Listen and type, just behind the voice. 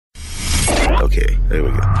Okay, there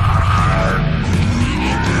we go.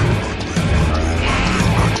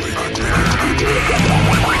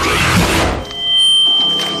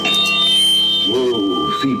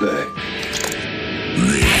 Whoa, feedback.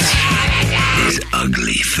 This is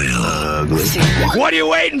ugly, Phil. Ugly. What are you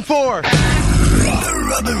waiting for? The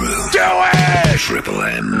Rubber Room. Do it! Triple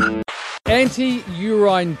M.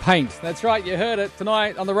 Anti-urine paint. That's right, you heard it.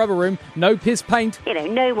 Tonight on the Rubber Room, no piss paint. You know,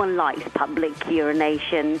 no one likes public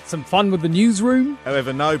urination. Some fun with the newsroom.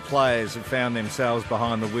 However, no players have found themselves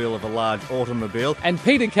behind the wheel of a large automobile. And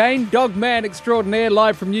Peter Caine, dog man extraordinaire,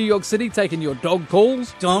 live from New York City, taking your dog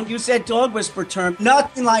calls. Don't use that dog whisper term.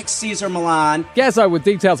 Nothing like Caesar Milan. Gazzo with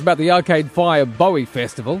details about the Arcade Fire Bowie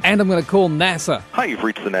Festival. And I'm going to call NASA. Hi, you've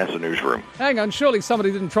reached the NASA newsroom. Hang on, surely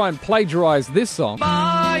somebody didn't try and plagiarise this song.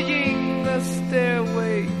 Buying the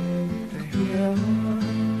stairway to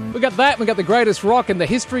heaven. We got that, we got the greatest rock in the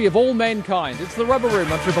history of all mankind. It's the Rubber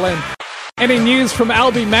Room on Triple M. Any news from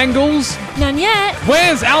Alby Mangels? None yet.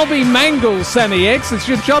 Where's Alby Mangels, Sammy X? It's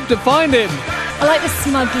your job to find him. I like the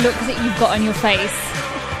smug look that you've got on your face.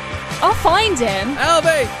 I'll find him.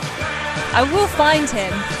 Alby! I will find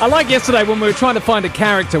him. I like yesterday when we were trying to find a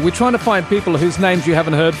character. We're trying to find people whose names you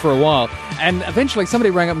haven't heard for a while. And eventually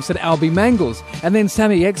somebody rang up and said Alby Mangels. And then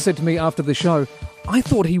Sammy X said to me after the show, I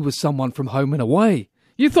thought he was someone from Home and Away.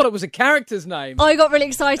 You thought it was a character's name. I got really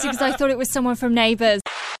excited because I thought it was someone from Neighbours.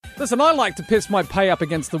 Listen, I like to piss my pay up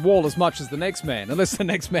against the wall as much as the next man, unless the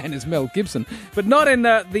next man is Mel Gibson. But not in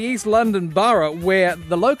the East London borough, where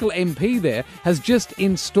the local MP there has just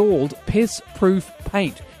installed piss-proof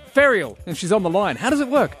paint. Ferial, and she's on the line. How does it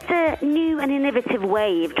work? It's a new and innovative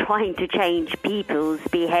way of trying to change people's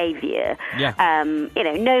behaviour. Yeah. You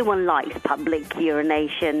know, no one likes public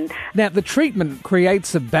urination. Now, the treatment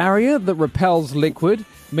creates a barrier that repels liquid,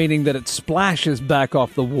 meaning that it splashes back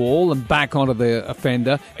off the wall and back onto the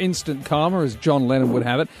offender. Instant karma, as John Lennon would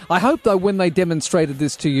have it. I hope, though, when they demonstrated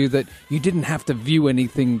this to you, that you didn't have to view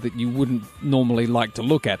anything that you wouldn't normally like to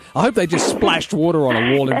look at. I hope they just splashed water on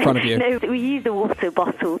a wall in front of you. No, we use a water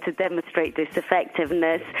bottle to demonstrate this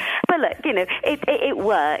effectiveness. But look, you know, it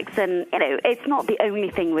works, and, you know, it's not the only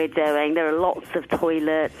thing we're doing. There are lots of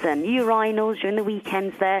toilets and urinals during the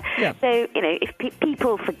weekends there. Yeah. So, you know, if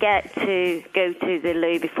people forget to go to the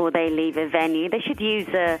loo before they leave a venue, they should use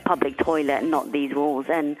a public toilet and not these walls.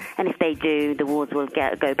 And if they do, the walls will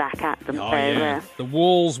go back at them. Oh, yeah. The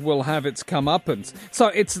walls will have its comeuppance. So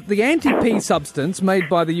it's the anti-pee substance made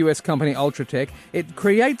by the US company Ultratech. It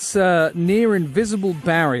creates a near-invisible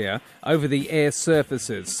barrier over the air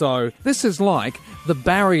surfaces. So this is like the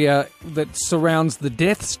barrier that surrounds the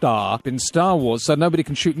Death Star in Star Wars, so nobody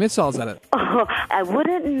can shoot missiles at it. Oh, I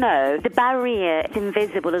wouldn't know. The barrier is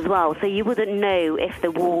invisible as well, so you wouldn't know if the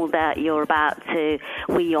wall that you're about to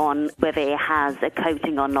wee on, whether it has a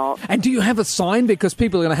coating or not. And do you have a sign? Because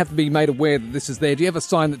people are going to have to be made aware that this is there. Do you have a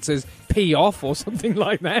sign that says pee off or something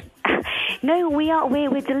like that? No,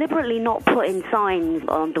 we're deliberately not putting signs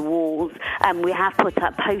on the walls. We have put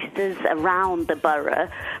up posters around the borough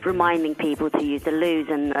reminding people to use the loos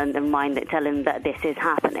and telling them that this is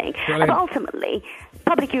happening. Brilliant. But ultimately,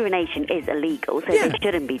 public urination is illegal, so they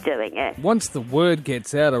shouldn't be doing it. Once the word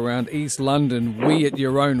gets out around East London, wee at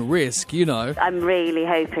your own risk, you know. I'm really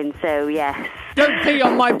hoping so, yes. Don't pee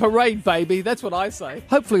on my parade, baby. That's what I say.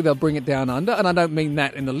 Hopefully they'll bring it down under, and I don't mean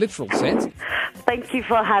that in the literal sense. Thank you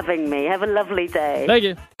for having me. Have a lovely day. Thank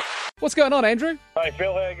you. What's going on, Andrew? Hey,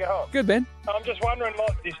 Phil, how you going? Good, man. I'm just wondering,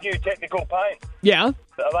 like, this new technical paint. Yeah?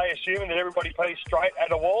 Are they assuming that everybody pees straight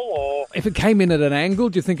at a wall, or...? If it came in at an angle,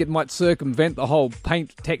 do you think it might circumvent the whole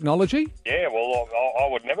paint technology? Yeah, well, I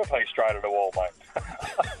would never pee straight at a wall,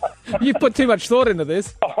 mate. You've put too much thought into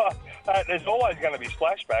this. There's always going to be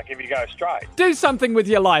splashback if you go straight. Do something with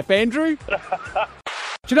your life, Andrew.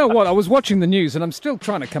 Do you know what? I was watching the news and I'm still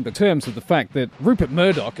trying to come to terms with the fact that Rupert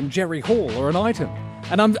Murdoch and Jerry Hall are an item.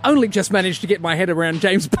 And I'm only just managed to get my head around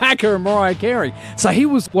James Packer and Mariah Carey. So here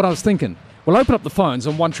was what I was thinking. We'll open up the phones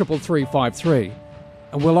on 133353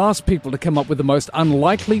 and we'll ask people to come up with the most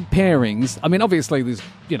unlikely pairings. I mean, obviously, there's,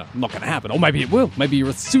 not going to happen. Or maybe it will. Maybe you're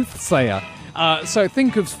a soothsayer. So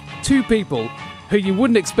think of two people who you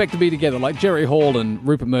wouldn't expect to be together, like Jerry Hall and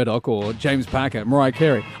Rupert Murdoch or James Packer and Mariah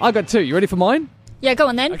Carey. I got two. You ready for mine? Yeah, go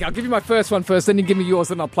on then. Okay, I'll give you my first one first, then you give me yours,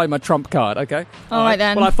 then I'll play my trump card, okay? All right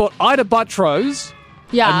then. Well, I thought Ida Buttrose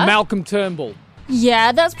and Malcolm Turnbull.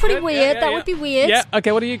 Yeah, that's pretty weird. That would be weird. Yeah,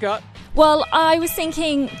 okay, what do you got? Well, I was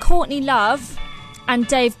thinking Courtney Love and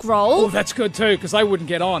Dave Grohl. Oh, that's good too, because they wouldn't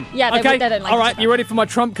get on. Yeah, they don't like all right, you ready for my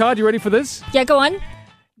trump card? You ready for this? Yeah, go on.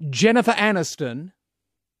 Jennifer Aniston.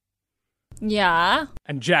 Yeah.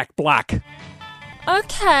 And Jack Black.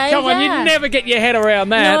 Okay. Come on, yeah. you'd never get your head around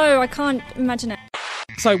that. No, I can't imagine it.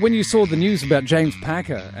 So when you saw the news about James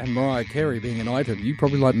Packer and Mariah Carey being an item, you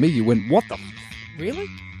probably like me, you went, what the really?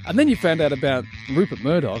 And then you found out about Rupert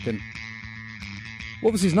Murdoch and...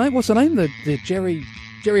 What was his name? What's the name? The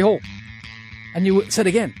Jerry Hall. And you said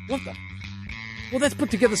again, what the... Well, let's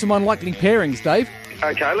put together some unlikely pairings, Dave.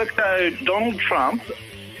 Okay, let's go Donald Trump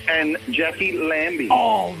and Jackie Lambie.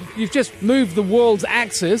 Oh, you've just moved the world's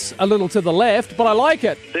axis a little to the left, but I like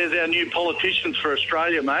it. There's our new politicians for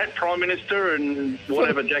Australia, mate. Prime Minister and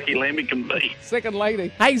whatever Jackie Lambie can be. Second lady.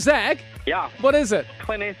 Hey, Zach. Yeah. What is it?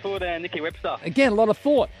 Clint Eastwood and Nikki Webster. Again, a lot of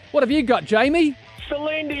thought. What have you got, Jamie?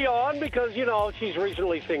 Celine Dion, because, you know, she's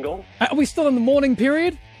recently single. Are we still in the mourning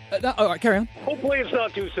period? No, all right, carry on. Hopefully it's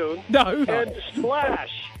not too soon. No. And Slash.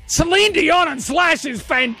 Celine Dion and Slash is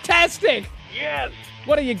fantastic. Yes.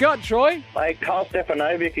 What do you got, Troy? Like Carl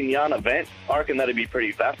Stefanovic and Jana Vent. I reckon that'd be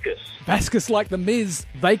pretty Vasquez. Vasquez like the Miz.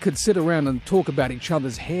 They could sit around and talk about each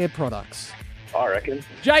other's hair products. I reckon.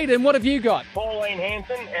 Jaden, what have you got? Pauline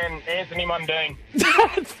Hanson and Anthony Mundine.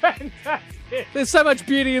 That's fantastic. There's so much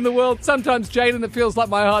beauty in the world. Sometimes, Jaden, it feels like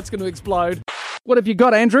my heart's going to explode. What have you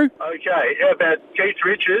got, Andrew? Okay, how about Keith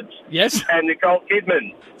Richards? Yes. And Nicole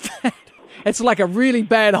Kidman? It's like a really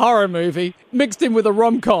bad horror movie mixed in with a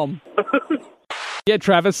rom-com. Yeah,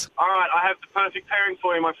 Travis. All right, I have the perfect pairing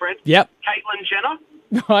for you, my friend. Yep. Caitlyn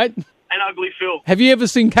Jenner Right. and Ugly Phil. Have you ever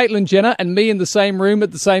seen Caitlyn Jenner and me in the same room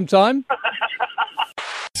at the same time?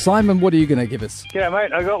 Simon, what are you going to give us? Yeah,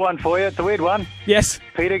 mate, I got one for you. It's a weird one. Yes.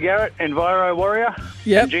 Peter Garrett, Enviro Warrior,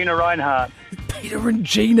 Yep. and Gina Reinhardt. Peter and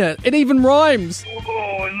Gina. It even rhymes.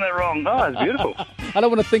 Oh, isn't that wrong? Oh, it's beautiful. I don't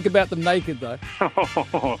want to think about them naked, though.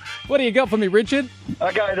 What do you got for me, Richard?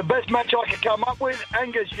 Okay, the best match I could come up with,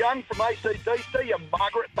 Angus Young from ACDC and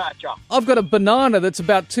Margaret Thatcher. I've got a banana that's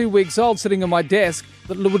about 2 weeks old sitting on my desk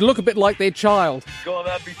that would look a bit like their child. God,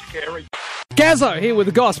 that'd be scary. Gazzo here with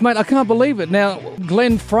the Goss, mate. I can't believe it. Now,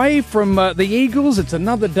 Glenn Frey from the Eagles. It's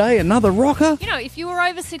another day, another rocker. You know, if you were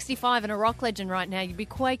over 65 and a rock legend right now, you'd be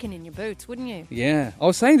quaking in your boots, wouldn't you? Yeah. I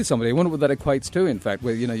was saying to somebody, I wonder what that equates to, in fact,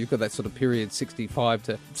 where, you know, you've got that sort of period 65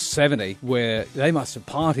 to 70 where they must have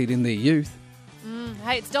partied in their youth.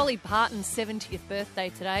 Hey, it's Dolly Parton's 70th birthday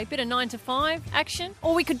today. Bit of 9 to 5 action.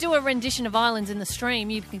 Or we could do a rendition of Islands in the Stream.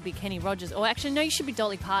 You could be Kenny Rogers. Or actually, no, you should be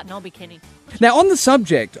Dolly Parton. I'll be Kenny. Now, on the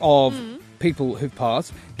subject of people who've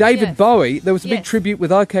passed, David Bowie, there was a big tribute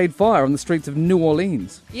with Arcade Fire on the streets of New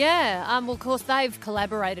Orleans. Yeah, well, of course, they've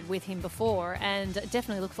collaborated with him before, and it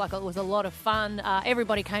definitely looks like it was a lot of fun.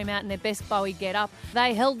 Everybody came out in their best Bowie get-up.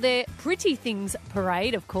 They held their Pretty Things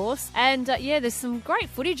parade, of course, and there's some great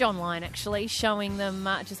footage online, actually, showing them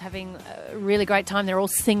just having a really great time. They're all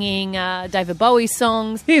singing David Bowie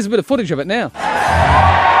songs. Here's a bit of footage of it now.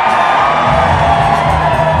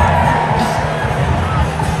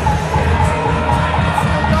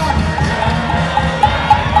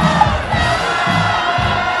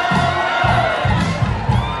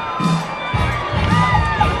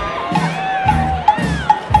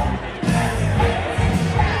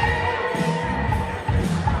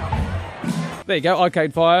 There you go,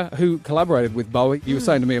 Arcade Fire, who collaborated with Bowie. You were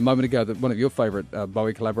saying to me a moment ago that one of your favourite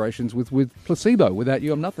Bowie collaborations was with Placebo, Without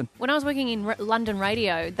You I'm Nothing. When I was working in London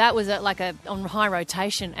radio, that was on high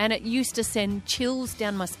rotation, and it used to send chills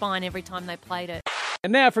down my spine every time they played it.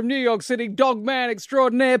 And now from New York City, dog man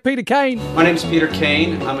extraordinaire, Peter Caine. My name's Peter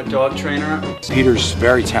Caine. I'm a dog trainer. Peter's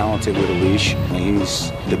very talented with a leash. He's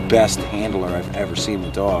the best handler I've ever seen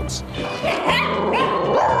with dogs.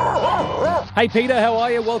 Hey Peter, how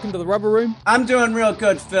are you? Welcome to the Rubber Room. I'm doing real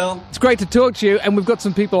good, Phil. It's great to talk to you, and we've got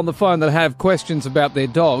some people on the phone that have questions about their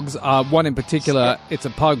dogs. One in particular, it's a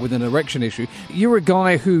pug with an erection issue. You're a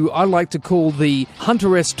guy who I like to call the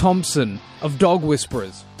Hunter S. Thompson of dog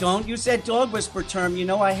whisperers. Don't use that dog whisper term. You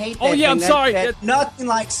know I hate that. Oh, yeah, thing. I'm sorry. That, nothing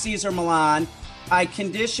like Cesar Millan. I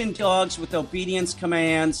condition dogs with obedience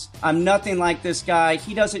commands. I'm nothing like this guy.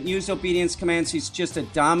 He doesn't use obedience commands. He's just a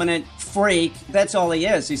dominant freak. That's all he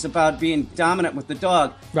is. He's about being dominant with the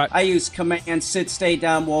dog. Right. I use commands, sit, stay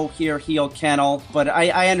down, whoa, here, heel, kennel. But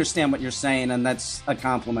I understand what you're saying, and that's a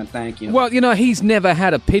compliment. Thank you. Well, you know, he's never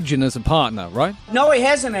had a pigeon as a partner, right? No, he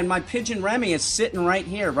hasn't, and my pigeon Remy is sitting right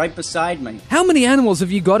here, right beside me. How many animals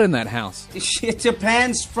have you got in that house? It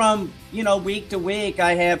depends from, week to week.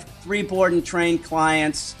 I have 3 board and trained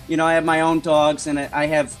clients. I have my own dogs, and I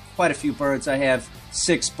have quite a few birds. I have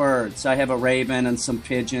 6 birds. I have a raven and some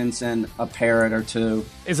pigeons and a parrot or 2.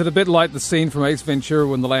 Is it a bit like the scene from Ace Ventura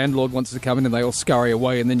when the landlord wants to come in and they all scurry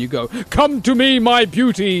away and then you go, "Come to me, my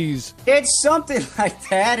beauties"? It's something like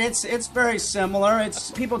that. It's very similar.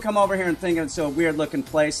 It's people come over here and think it's a weird looking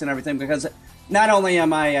place and everything because Not only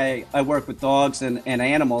am I work with dogs and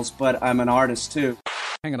animals, but I'm an artist too.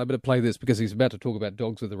 Hang on, I better play this because he's about to talk about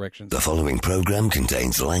dogs with erections. The following program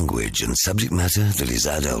contains language and subject matter that is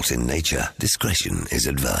adult in nature. Discretion is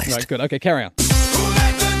advised. Right, good. Okay, carry on.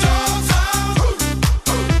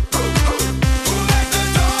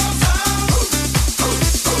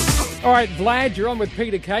 All right, Vlad, you're on with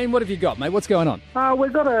Peter Caine. What have you got, mate? What's going on?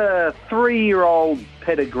 We've got a 3-year-old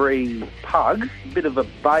pedigree pug, a bit of a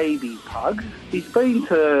baby pug. He's been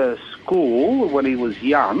to school when he was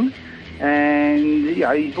young, and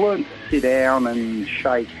he's learned to sit down and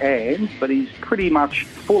shake hands, but he's pretty much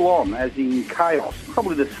full on, as in chaos.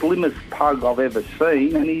 Probably the slimmest pug I've ever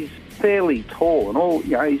seen, and he's fairly tall and all.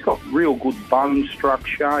 He's got real good bone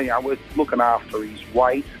structure. We're looking after his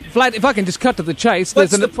weight. Vlad, if I can just cut to the chase,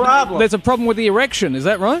 What's the problem? There's a problem with the erection, is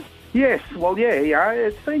that right? Yes, well, yeah,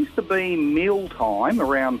 it seems to be meal time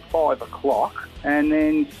around 5 o'clock, and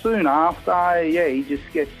then soon after, he just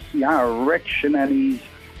gets, erection, and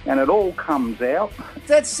it all comes out.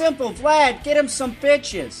 That's simple, Vlad. Get him some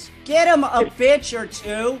bitches. Get him a bitch or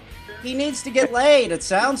two. He needs to get laid, it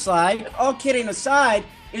sounds like. All kidding aside,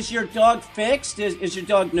 is your dog fixed? Is your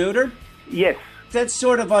dog neutered? Yes. That's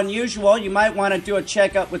sort of unusual. You might want to do a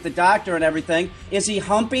checkup with the doctor and everything. Is he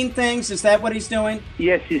humping things? Is that what he's doing?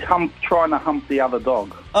 Yes, he's trying to hump the other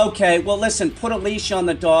dog. Okay, well, listen, put a leash on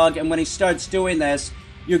the dog, and when he starts doing this,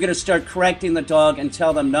 you're going to start correcting the dog and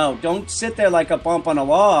tell them no. Don't sit there like a bump on a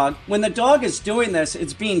log. When the dog is doing this,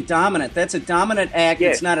 it's being dominant. That's a dominant act.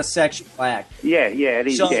 Yes. It's not a sexual act. Yeah, it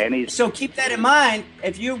is. So keep that in mind.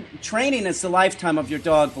 Training is the lifetime of your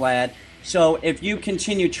dog, Vlad. So if you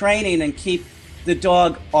continue training and keep the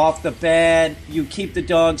dog off the bed, you keep the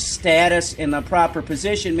dog's status in the proper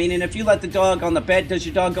position, meaning if you let the dog on the bed, does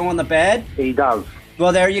your dog go on the bed? He does.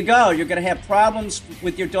 Well, there you go. You're going to have problems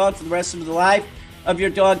with your dog for the rest of the life of your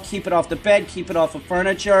dog. Keep it off the bed, keep it off of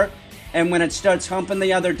furniture, and when it starts humping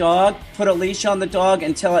the other dog, put a leash on the dog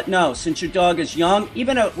and tell it no. Since your dog is young,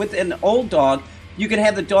 even with an old dog, you can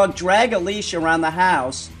have the dog drag a leash around the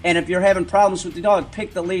house, and if you're having problems with the dog,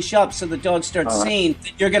 pick the leash up so the dog starts seeing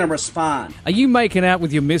that you're going to respond. Are you making out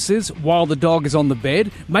with your missus while the dog is on the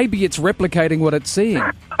bed? Maybe it's replicating what it's seeing.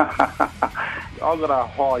 I've got a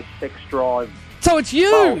high sex drive. So it's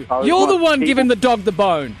you! You're the one giving the dog the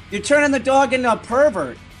bone. You're turning the dog into a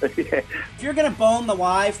pervert. Yeah. If you're going to bone the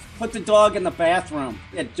wife, put the dog in the bathroom.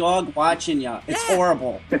 A dog watching you. It's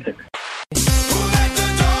horrible.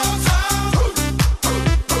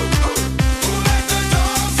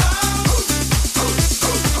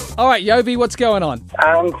 All right, Yovi, what's going on?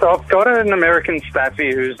 So I've got an American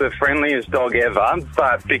Staffy who's the friendliest dog ever,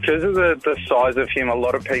 but because of the size of him, a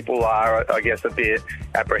lot of people are, I guess, a bit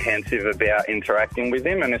apprehensive about interacting with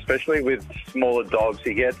him, and especially with smaller dogs,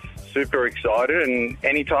 he gets super excited, and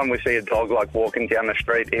anytime we see a dog like walking down the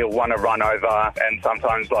street, he'll want to run over and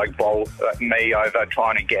sometimes like bowl me over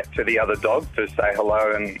trying to get to the other dog to say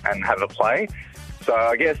hello and have a play. So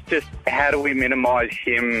I guess just how do we minimise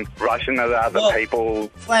him rushing to the other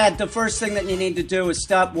people? Vlad, the first thing that you need to do is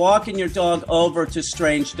stop walking your dog over to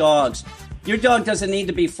strange dogs. Your dog doesn't need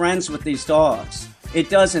to be friends with these dogs.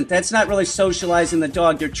 It doesn't. That's not really socializing the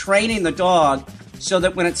dog. You're training the dog so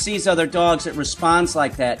that when it sees other dogs, it responds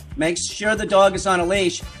like that. Make sure the dog is on a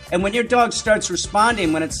leash. And when your dog starts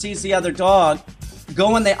responding, when it sees the other dog,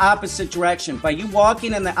 go in the opposite direction. By you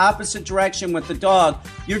walking in the opposite direction with the dog,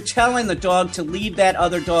 you're telling the dog to leave that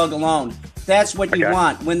other dog alone. That's what you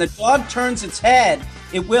want. When the dog turns its head,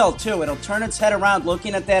 it will too. It'll turn its head around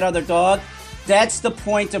looking at that other dog. That's the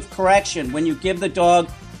point of correction, when you give the dog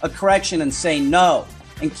a correction and say no.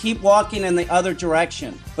 And keep walking in the other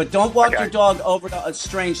direction. But don't walk your dog over to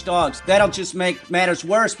strange dogs. That'll just make matters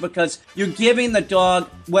worse because you're giving the dog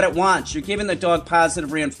what it wants. You're giving the dog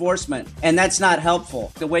positive reinforcement, and that's not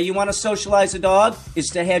helpful. The way you want to socialize a dog is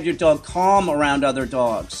to have your dog calm around other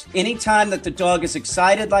dogs. Anytime that the dog is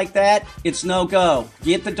excited like that, it's no go.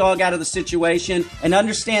 Get the dog out of the situation and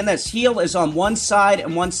understand this. Heel is on one side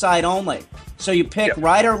and one side only. So you pick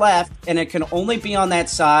right or left, and it can only be on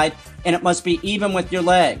that side, and it must be even with your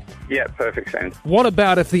leg. Yeah, perfect sense. What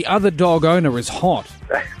about if the other dog owner is hot?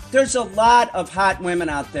 There's a lot of hot women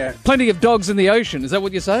out there. Plenty of dogs in the ocean, is that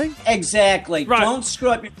what you're saying? Exactly. Right. Don't screw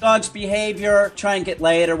up your dog's behavior, try and get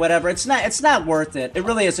laid or whatever. It's not worth it. It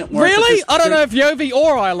really isn't worth it. Really? I don't know if Yovi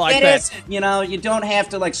or I like that. It isn't. You know, you don't have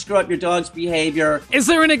to screw up your dog's behavior. Is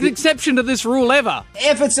there an exception to this rule ever?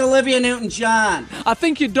 If it's Olivia Newton-John. I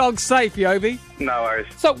think your dog's safe, Yovi. No worries.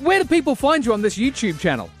 So where do people find you on this YouTube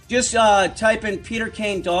channel? Just type in Peter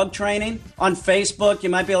Caine Dog Training. On Facebook, you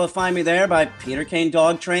might be able to find me there by Peter Caine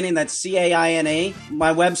Dog Training. That's C-A-I-N-E.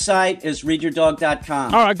 My website is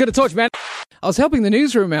readyourdog.com. All right, good to talk to you, man. I was helping the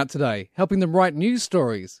newsroom out today, helping them write news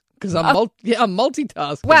stories. Because I'm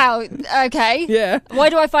multitasking. Wow, okay. Yeah. Why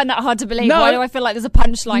do I find that hard to believe? No. Why do I feel like there's a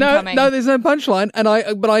punchline coming? No, there's no punchline.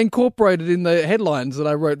 But I incorporated in the headlines that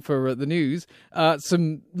I wrote for the news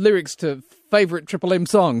some lyrics to favourite Triple M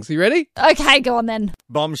songs. You ready? Okay, go on then.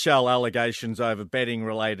 Bombshell allegations over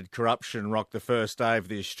betting-related corruption rocked the first day of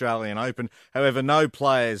the Australian Open. However, no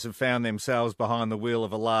players have found themselves behind the wheel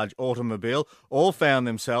of a large automobile. All found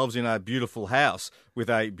themselves in a beautiful house with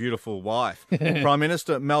a beautiful wife. Prime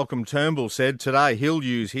Minister Malcolm Turnbull said today he'll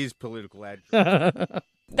use his political address.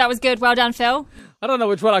 That was good. Well done, Phil. I don't know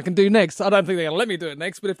which one I can do next. I don't think they're going to let me do it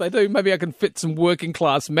next, but if they do, maybe I can fit some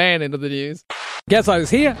working-class man into the news. Gazzo's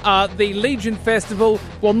here. The Legion Festival,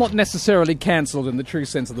 well, not necessarily cancelled in the true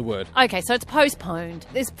sense of the word. Okay, so it's postponed.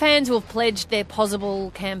 There's fans who have pledged their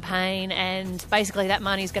Possible campaign, and basically that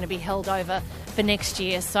money is going to be held over for next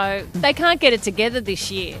year, so they can't get it together this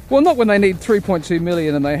year. Well, not when they need 3.2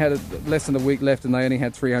 million and they had less than a week left and they only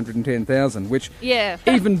had 310,000, which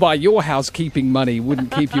even by your housekeeping money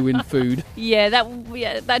wouldn't keep you in food. Yeah,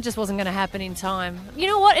 that just wasn't going to happen in time. You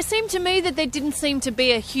know what? It seemed to me that there didn't seem to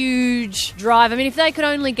be a huge drive. I mean, if they could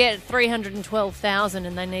only get 312,000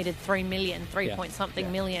 and they needed 3 million, point something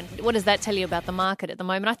million, what does that tell you about the market at the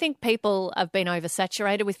moment? I think people have been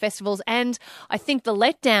oversaturated with festivals, and I think the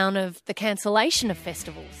letdown of the cancellation of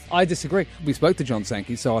festivals. I disagree. We spoke to John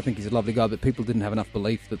Sankey, so I think he's a lovely guy, but people didn't have enough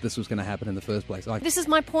belief that this was going to happen in the first place. This is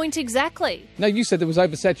my point exactly. No, you said there was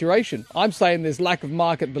oversaturation. I'm saying there's lack of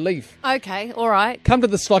market belief. Okay, all right. Come to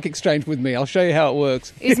the stock exchange with me. I'll show you how it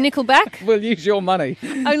works. Is nickel back? We'll use your money.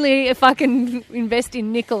 Only if I can invest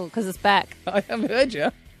in nickel, because it's back. I haven't heard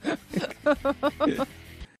you.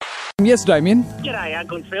 Yes, Damien. G'day,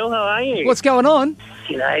 Uncle Phil. How are you? What's going on?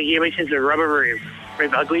 G'day. You listen to Rubber Room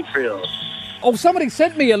with Ugly Phil. Oh, somebody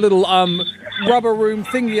sent me a little rubber room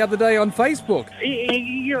thing the other day on Facebook. Me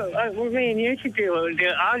and you should do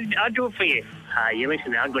it. I'll do it for you. You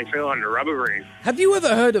listen to Ugly Phil on the Rubber Room. Have you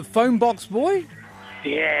ever heard of Phone Box Boy?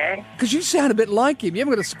 Yeah. Because you sound a bit like him. You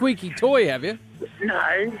haven't got a squeaky toy, have you?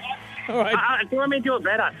 No. All right. Do you want me to do it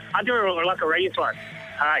better? I'll do it like a radio one.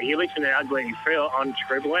 You listen to Ugly Phil on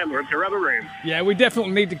Triple M with the Rubber Room. Yeah, we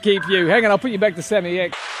definitely need to keep you. Hang on, I'll put you back to Sammy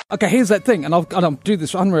X. Okay, here's that thing, and I'll do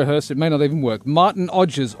this unrehearsed. It may not even work. Martin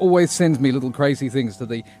Odgers always sends me little crazy things to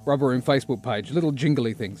the Rubber Room Facebook page, little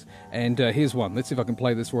jingly things. And here's one. Let's see if I can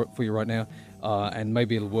play this for you right now, and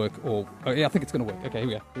maybe it'll work. Or yeah, I think it's going to work. Okay,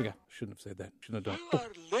 here we go. Shouldn't have said that. Shouldn't have done. You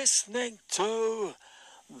are listening to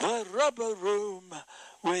the Rubber Room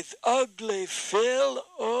with Ugly Phil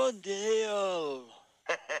O'Neill.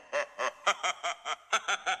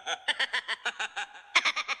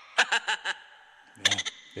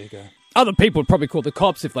 There you go. Other people would probably call the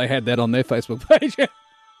cops if they had that on their Facebook page.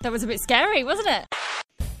 That was a bit scary, wasn't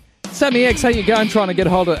it? Sammy X, how you going trying to get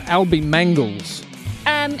hold of Alby Mangels?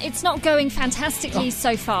 It's not going fantastically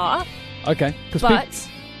so far. Okay. But...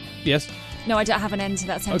 Yes? No, I don't have an end to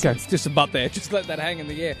that sentence. Okay, just a but there. Just let that hang in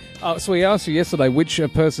the air. So we asked you yesterday which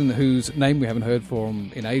person whose name we haven't heard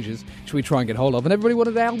from in ages should we try and get hold of, and everybody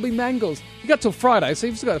wanted Alby Mangels. You got till Friday, so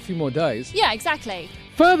you've still got a few more days. Yeah, exactly.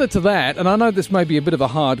 Further to that, and I know this may be a bit of a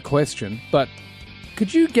hard question, but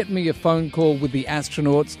could you get me a phone call with the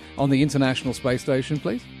astronauts on the International Space Station,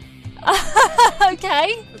 please?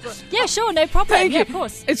 Okay. Yeah, sure, no problem. Thank you. Of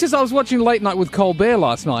course. It's just I was watching Late Night with Colbert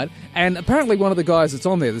last night, and apparently one of the guys that's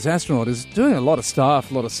on there, this astronaut, is doing a lot of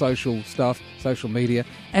stuff, a lot of social stuff, social media,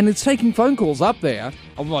 and it's taking phone calls up there.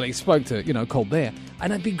 Well, he spoke to, Colbert,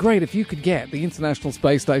 and it'd be great if you could get the International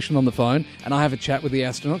Space Station on the phone, and I have a chat with the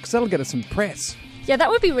astronaut, because that'll get us some press. Yeah, that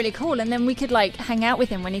would be really cool, and then we could, hang out with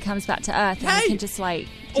him when he comes back to Earth, and we can just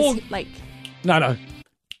No.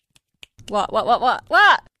 What?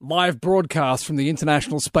 Live broadcast from the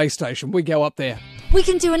International Space Station. We go up there. We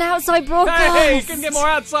can do an outside broadcast. Hey, you can get more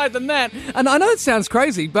outside than that. And I know it sounds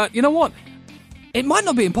crazy, but you know what? It might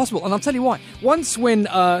not be impossible, and I'll tell you why. Once when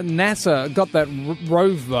NASA got that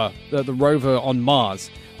rover, the rover on Mars,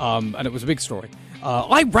 and it was a big story,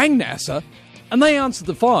 I rang NASA, and they answered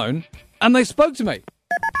the phone, and they spoke to me.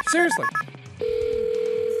 Seriously.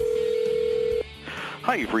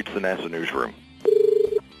 Hi, you've reached the NASA newsroom.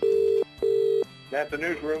 NASA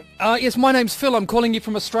newsroom. Yes, my name's Phil. I'm calling you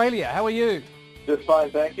from Australia. How are you? Just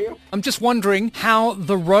fine, thank you. I'm just wondering how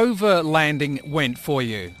the rover landing went for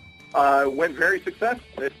you. Went very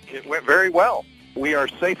successful. It went very well. We are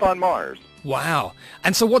safe on Mars. Wow.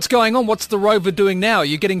 And so what's going on? What's the rover doing now? Are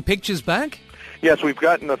you getting pictures back? Yes, we've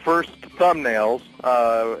gotten the first thumbnails.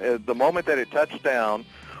 The moment that it touched down,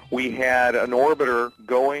 we had an orbiter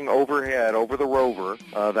going overhead over the rover.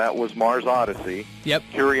 That was Mars Odyssey. Yep.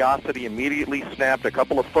 Curiosity immediately snapped a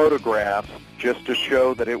couple of photographs just to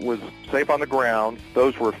show that it was safe on the ground.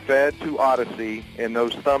 Those were fed to Odyssey, and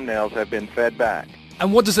those thumbnails have been fed back.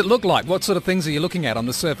 And what does it look like? What sort of things are you looking at on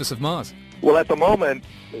the surface of Mars? Well, at the moment,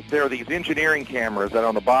 there are these engineering cameras that are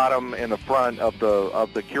on the bottom and the front of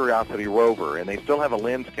the Curiosity rover, and they still have a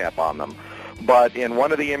lens cap on them. But in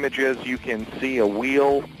one of the images, you can see a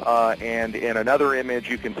wheel, and in another image,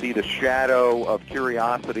 you can see the shadow of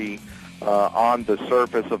Curiosity on the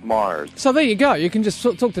surface of Mars. So there you go. You can just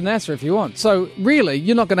talk to NASA if you want. So really,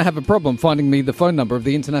 you're not going to have a problem finding me the phone number of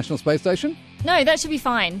the International Space Station? No, that should be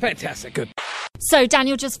fine. Fantastic, good. So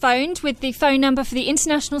Daniel just phoned with the phone number for the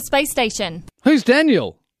International Space Station. Who's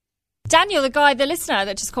Daniel? Daniel, the listener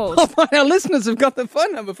that just called. Oh, our listeners have got the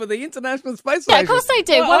phone number for the International Space Station. Yeah, of course they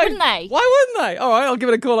do. Why wouldn't they? Why wouldn't they? All right, I'll give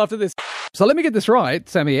it a call after this. So let me get this right,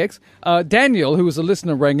 Sammy X. Daniel, who was a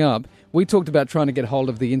listener, rang up. We talked about trying to get hold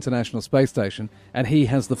of the International Space Station, and he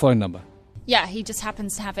has the phone number. Yeah, he just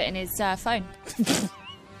happens to have it in his phone.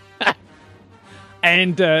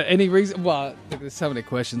 And any reason... Well, there's so many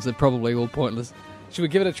questions. They're probably all pointless. Should we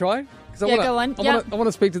give it a try? Yeah, go on. I want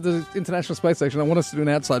to speak to the International Space Station. I want us to do an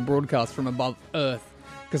outside broadcast from above Earth,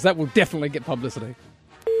 because that will definitely get publicity.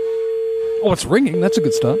 Oh, it's ringing. That's a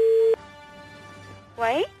good start.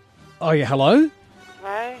 Wait. Oh, yeah, hello?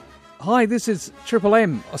 Hello. Hi, this is Triple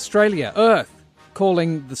M, Australia, Earth,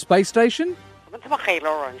 calling the space station.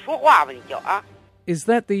 Is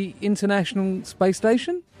that the International Space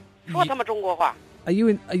Station? Are you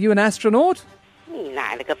an astronaut?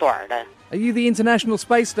 Are you the International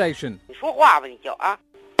Space Station? Shut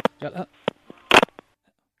up.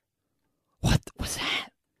 What was that?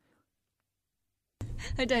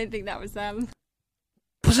 I don't think that was them.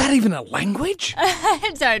 Was that even a language?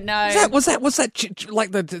 I don't know. Was that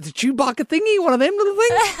like the Chewbacca thingy? One of them little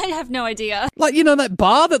things? I have no idea. Like, you know, that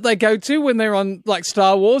bar that they go to when they're on, like,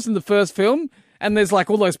 Star Wars in the first film, and there's, like,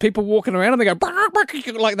 all those people walking around and they go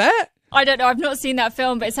like that? I don't know. I've not seen that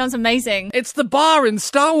film, but it sounds amazing. It's the bar in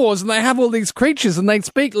Star Wars, and they have all these creatures, and they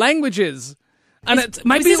speak languages. And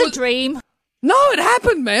was this a dream? No, it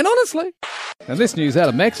happened, man, honestly. Now, this news out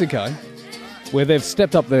of Mexico, where they've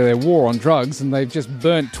stepped up their war on drugs, and they've just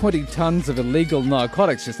burnt 20 tons of illegal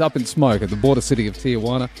narcotics just up in smoke at the border city of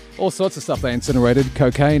Tijuana. All sorts of stuff they incinerated: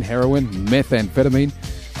 cocaine, heroin, methamphetamine,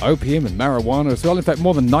 opium and marijuana as well. In fact,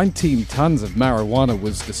 more than 19 tons of marijuana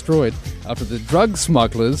was destroyed after the drug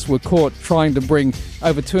smugglers were caught trying to bring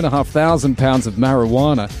over 2,500 pounds of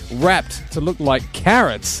marijuana wrapped to look like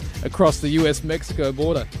carrots across the US-Mexico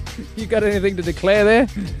border. You got anything to declare there?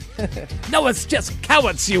 No, it's just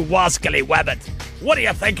cowards, you wascally wabbit. What do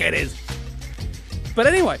you think it is? But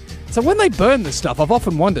anyway, so when they burn this stuff, I've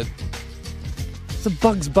often wondered, it's a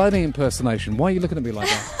Bugs Bunny impersonation. Why are you looking at me like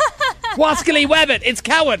that? Wascally wabbit! It's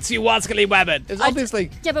cowards, you wascally wabbit! It's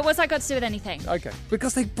obviously... Yeah, but what's that got to do with anything? Okay,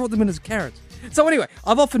 because they brought them in as carrots. So anyway,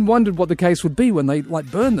 I've often wondered what the case would be when they,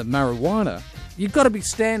 like, burn the marijuana. You've got to be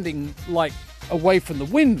standing, like, away from the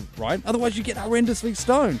wind, right? Otherwise you get horrendously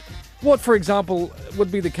stoned. What, for example,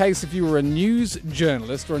 would be the case if you were a news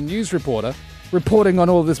journalist or a news reporter reporting on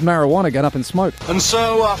all this marijuana going up in smoke? And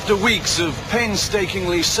so, after weeks of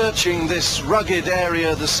painstakingly searching this rugged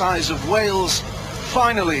area the size of Wales,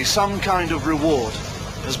 finally some kind of reward.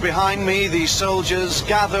 As behind me the soldiers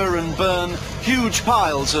gather and burn huge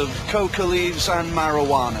piles of coca leaves and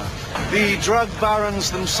marijuana. The drug barons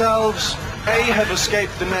themselves, have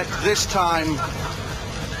escaped the net this time.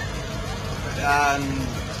 And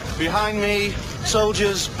behind me,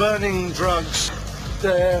 soldiers burning drugs.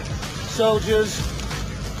 There, soldiers.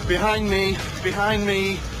 Behind me,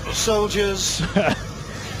 soldiers.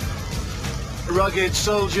 Rugged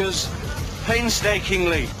soldiers.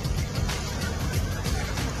 Painstakingly.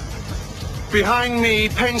 Behind me,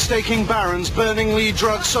 painstaking barons burningly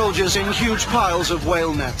drug soldiers in huge piles of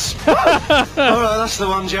whale nets. All right, that's the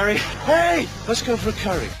one, Jerry. Hey, let's go for a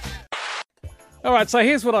curry. All right, so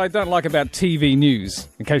here's what I don't like about TV news,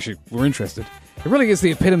 in case you were interested. It really is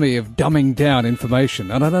the epitome of dumbing down information,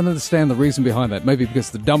 and I don't understand the reason behind that. Maybe because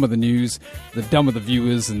the dumber the news, the dumber the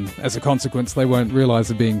viewers, and as a consequence, they won't realise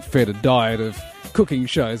they're being fed a diet of cooking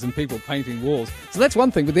shows and people painting walls. So that's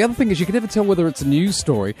one thing, but the other thing is you can never tell whether it's a news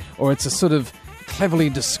story or it's a sort of cleverly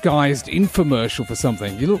disguised infomercial for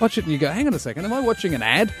something. You watch it and you go, hang on a second, am I watching an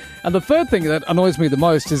ad? And the third thing that annoys me the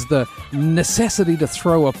most is the necessity to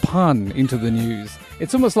throw a pun into the news.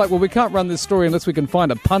 It's almost like, well, we can't run this story unless we can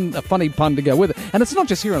find a funny pun to go with it. And it's not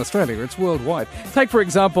just here in Australia, it's worldwide. Take, for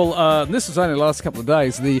example, this was only the last couple of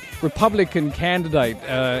days, the Republican candidate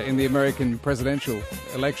in the American presidential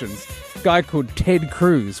elections, a guy called Ted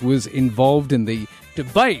Cruz, was involved in the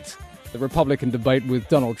debate, the Republican debate with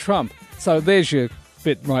Donald Trump. So there's your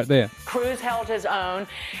bit right there. Cruz held his own,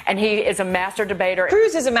 and he is a master debater.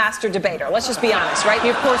 Cruz is a master debater, let's just be honest, right? He,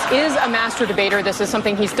 of course, is a master debater. This is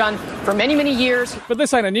something he's done for many, many years. But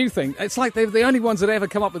this ain't a new thing. It's like they're the only ones that ever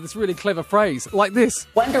come up with this really clever phrase, like this.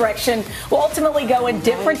 One Direction will ultimately go in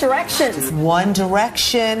different directions. One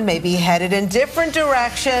Direction may be headed in different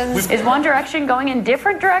directions. Is One Direction going in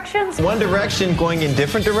different directions? One Direction going in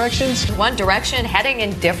different directions? One Direction heading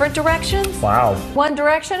in different directions? Wow. One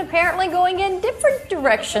Direction apparently going in different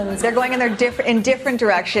directions. They're going in different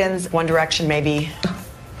directions. One Direction may be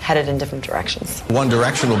headed in different directions. One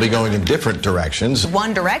Direction will be going in different directions.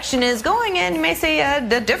 One Direction is going in, you may say,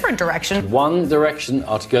 a different direction. One Direction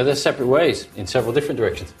are to go their separate ways in several different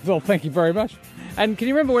directions. Well, thank you very much. And can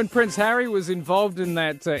you remember when Prince Harry was involved in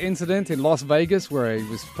that incident in Las Vegas where he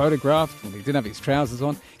was photographed when he didn't have his trousers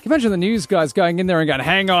on? Can you imagine the news guys going in there and going,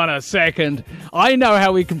 hang on a second, I know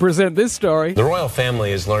how we can present this story. The royal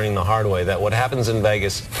family is learning the hard way that what happens in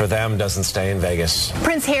Vegas for them doesn't stay in Vegas.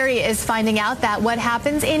 Prince Harry is finding out that what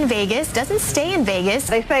happens in Vegas doesn't stay in Vegas.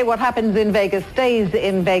 They say what happens in Vegas stays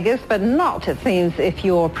in Vegas, but not, it seems, if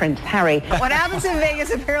you're Prince Harry. What happens in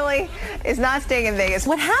Vegas apparently is not staying in Vegas.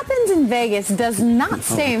 What happens in Vegas does not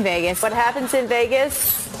stay in Vegas. What happens in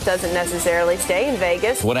Vegas doesn't necessarily stay in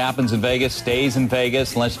Vegas. What happens in Vegas stays in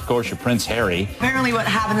Vegas, unless, of course, you're Prince Harry. Apparently what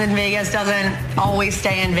happens in Vegas doesn't always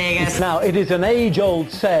stay in Vegas. Now, it is an age-old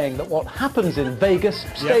saying that what happens in Vegas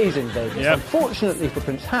stays in Vegas. Unfortunately for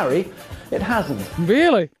Prince Harry, it hasn't.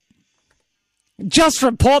 Really? Just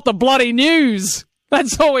report the bloody news.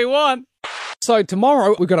 That's all we want. So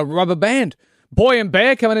tomorrow, we've got a rubber band. Boy and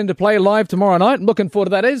Bear coming in to play live tomorrow night. I'm looking forward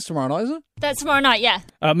to that. Is tomorrow night, isn't it? That's tomorrow night, yeah.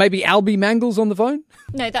 Maybe Alby Mangels on the phone?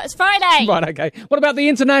 No, that's Friday. Right, okay. What about the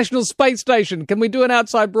International Space Station? Can we do an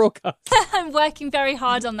outside broadcast? I'm working very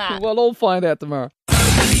hard on that. We'll all find out tomorrow.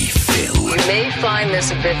 You may find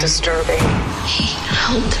this a bit disturbing. He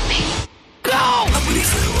held me. Go! Ugly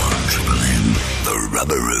Phil on Triple M, The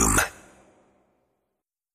Rubber Room.